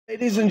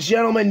Ladies and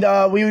gentlemen,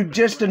 they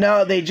just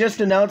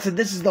announced that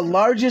this is the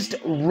largest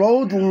largest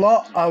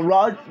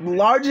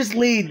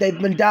lead they've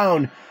been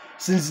down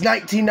since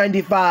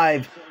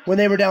 1995 when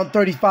they were down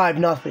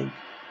 35-0.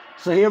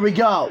 So here we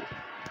go.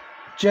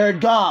 Jared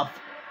Goff,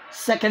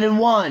 2nd and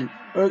 1.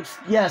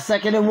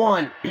 Second and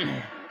 1.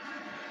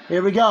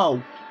 Here we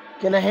go.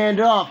 Gonna hand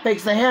it off.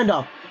 Fakes the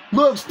handoff.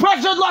 Looks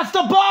pressured, lost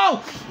the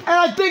ball, and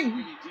I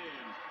think.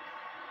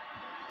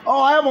 Oh,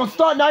 I almost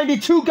thought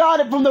 92 got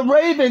it from the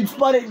Ravens,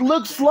 but it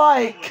looks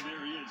like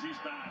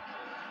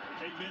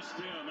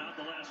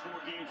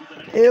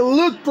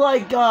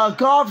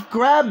Goff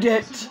grabbed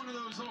it,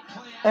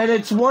 and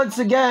it's once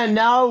again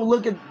now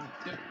look at.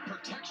 The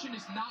protection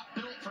is not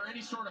built for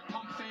any sort of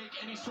pump fake,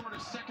 any sort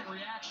of second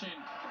reaction.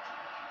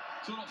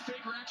 It's a little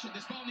fake reaction.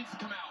 This ball needs to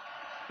come out.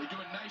 They do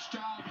a nice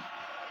job.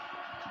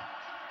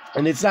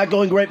 And it's not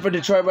going great for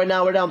Detroit right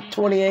now. We're down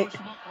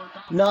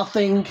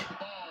 28-0.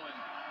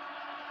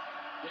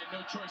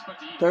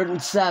 3rd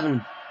and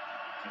 7.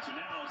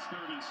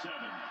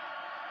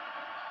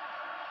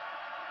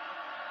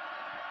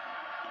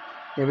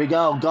 Here we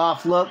go.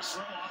 Goff looks,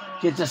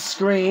 gets a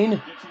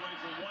screen,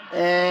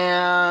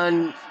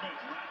 and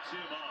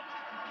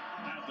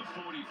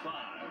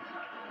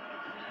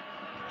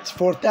it's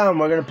 4th down.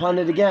 We're gonna punt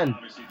it again.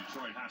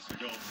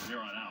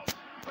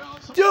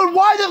 Dude,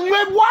 why are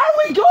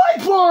we going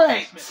for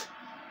it?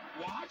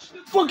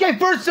 Okay,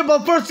 first of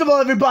all,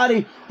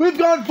 everybody, we've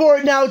gone for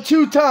it now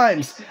 2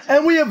 times,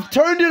 and we have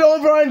turned it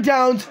over on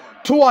downs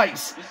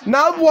twice.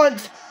 Not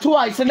once,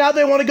 twice, and now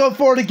they want to go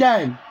for it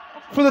again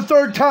for the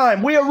 3rd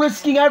time. We are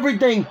risking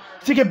everything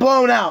to get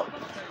blown out.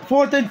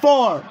 4th and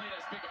 4.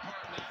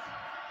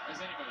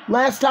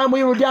 Last time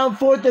we were down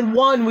 4th and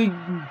 1, we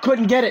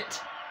couldn't get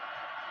it.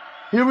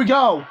 Here we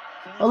go.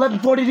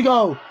 11:40 to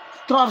go.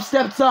 Goff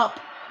steps up.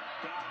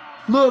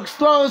 Looks,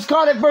 throws,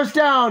 caught it, 1st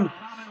down.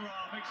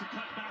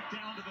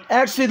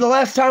 Actually, the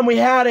last time we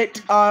had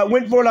it,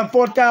 went for it on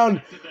 4th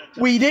down.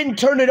 We didn't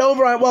turn it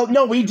over on, well,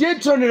 no, we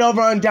did turn it over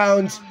on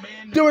downs.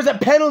 There was a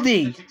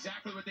penalty. That's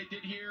exactly what they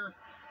did here.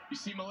 You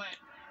see Millette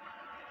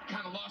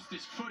kind of lost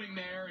his footing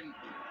there, and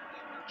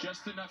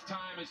just enough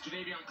time as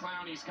Jadeveon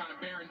Clowney's kind of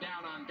bearing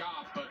down on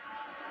Goff, but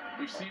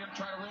we've seen him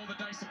try to roll the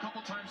dice a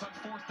couple times on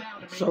 4th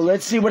down. So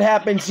let's see what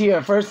happens here.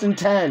 1st and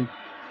 10.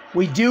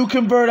 We do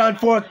convert on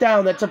 4th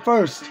down. That's a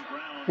first.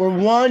 We're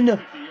 1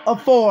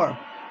 of 4.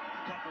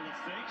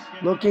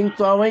 Looking,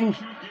 throwing.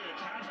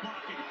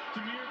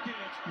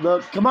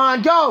 Look, come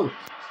on, go!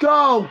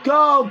 Go,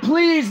 go,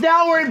 please.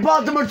 Now we're in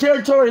Baltimore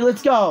territory.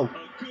 Let's go.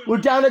 We're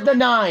down at the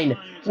 9.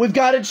 We've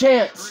got a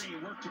chance.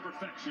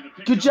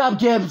 Good job,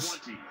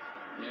 Gibbs.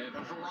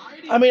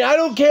 I mean, I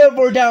don't care if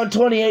we're down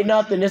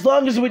 28-0. As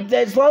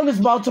long as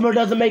Baltimore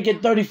doesn't make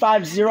it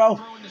 35-0,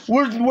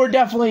 we're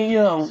definitely, you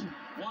know.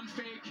 One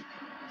fake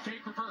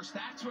reverse.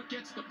 That's what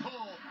gets the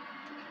pull.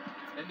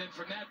 And then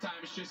from that time,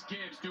 it's just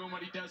Gibbs doing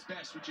what he does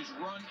best, which is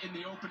run in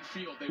the open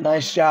field.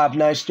 Nice job,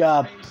 nice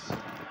job.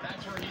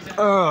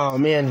 Oh,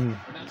 man.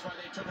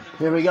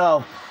 Here we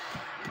go.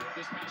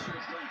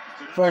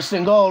 1st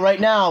and goal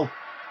right now.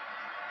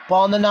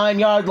 Ball on the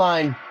 9-yard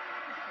line.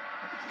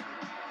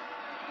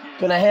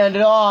 Gonna hand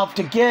it off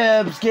to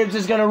Gibbs. Gibbs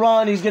is gonna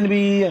run. He's gonna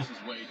be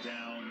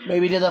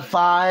maybe to the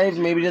 5,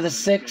 maybe to the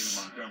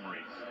 6.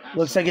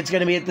 Looks like it's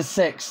gonna be at the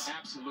 6.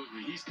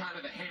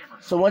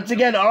 So once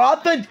again, our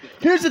offense,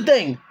 here's the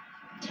thing.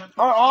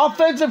 Our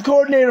offensive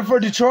coordinator for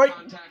Detroit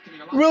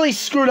really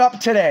screwed up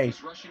today.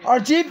 Our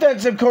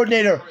defensive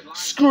coordinator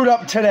screwed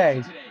up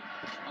today.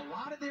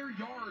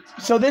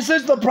 So this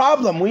is the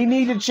problem. We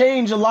need to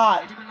change a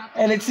lot.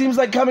 And it seems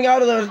like coming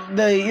out of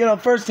the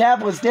first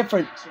half was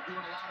different.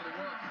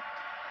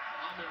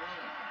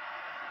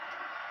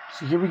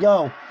 So here we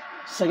go.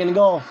 2nd and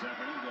goal.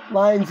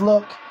 Lions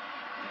look.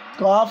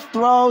 Goff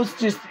throws,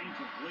 just.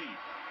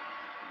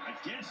 I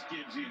guess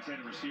Gibbs, the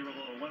intended receiver,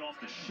 went off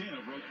the shin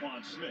of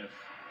Roquan Smith.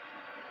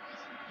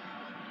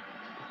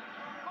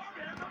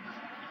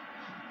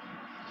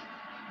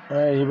 All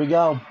right, here we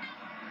go.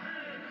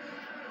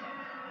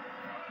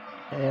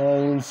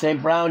 And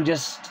St. Brown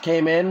just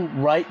came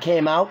in. Wright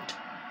came out.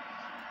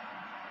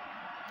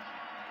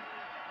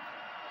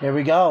 Here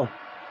we go.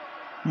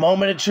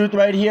 Moment of truth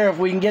right here. If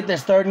we can get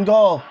this 3rd and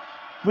goal,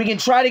 we can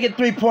try to get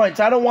 3 points.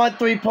 I don't want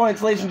 3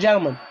 points, ladies and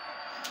gentlemen.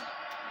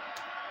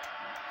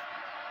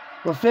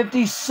 We're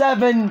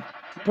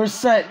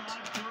 57%.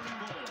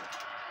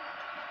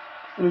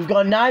 We've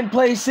gone 9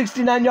 plays,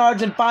 69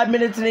 yards in 5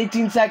 minutes and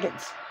 18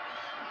 seconds.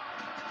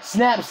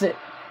 Snaps it.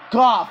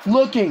 Goff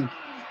looking.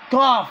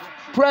 Goff,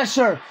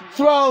 pressure,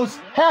 throws,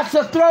 has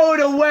to throw it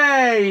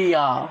away. He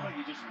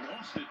just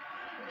lost it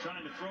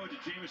trying to throw it to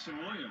Jameson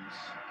Williams.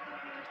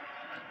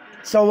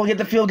 So we'll get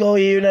the field goal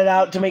unit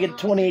out to make it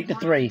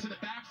 28-3. To the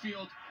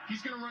backfield,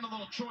 he's going to run a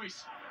little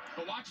choice.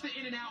 But watch the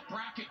in and out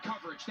bracket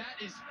coverage.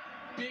 That is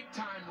big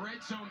time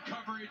red zone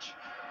coverage.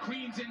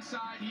 Queen's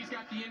inside. He's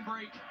got the in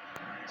break.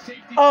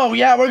 Safety. Oh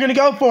yeah, we're going to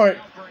go for it.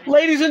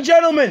 Ladies and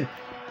gentlemen,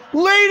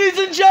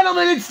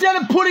 instead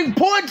of putting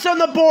points on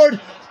the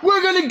board,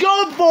 we're going to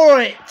go for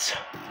it. Nice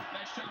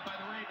job by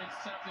the Ravens to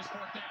set up this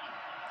 4th down.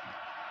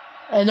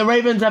 And the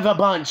Ravens have a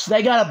bunch.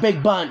 They got a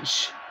big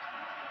bunch.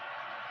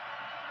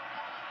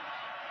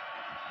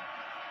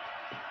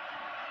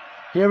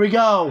 Here we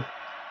go.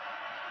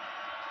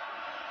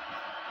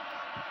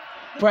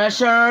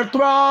 Pressure,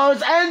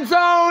 throws, end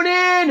zone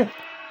in.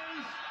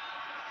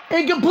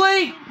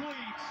 Incomplete.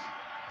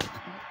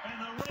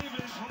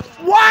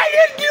 Why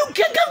didn't you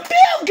kick a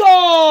field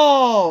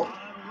goal?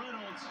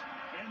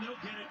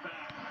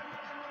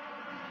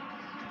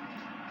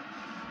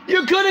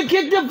 You could have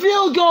kicked a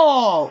field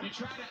goal. You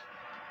try to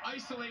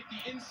isolate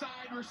the inside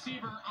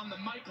receiver on the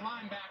Mike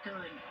linebacker,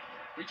 and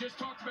we just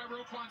talked about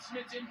Roquan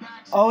Smith's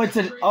impact.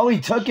 He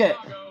took it.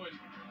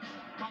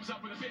 Comes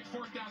up with a big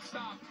fourth down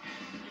stop.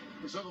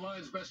 So the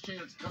Lions' best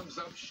chance comes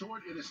up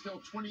short. It is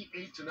still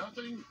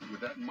 28-0. With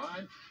that in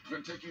mind, we're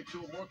going to take you to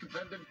a more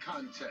competitive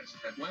contest.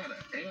 Atlanta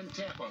and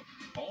Tampa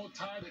all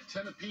tied at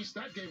 10 apiece.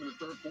 That game in the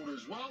third quarter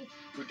as well.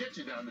 We'll get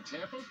you down to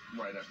Tampa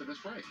right after this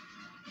break.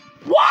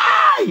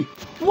 Why?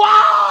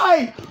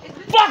 Why?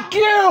 Fuck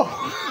you!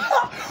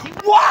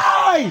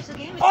 Why?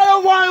 I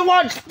don't want to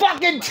watch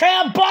fucking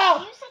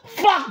Tampa!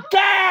 Fuck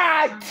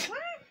that!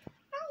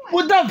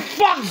 What the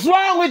fuck's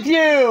wrong with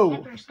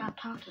you? Better stop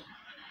talking.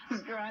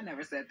 Girl, I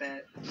never said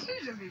that.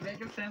 She just be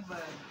making sense of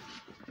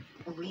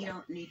it. We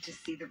don't need to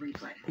see the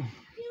replay. You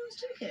don't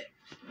check it.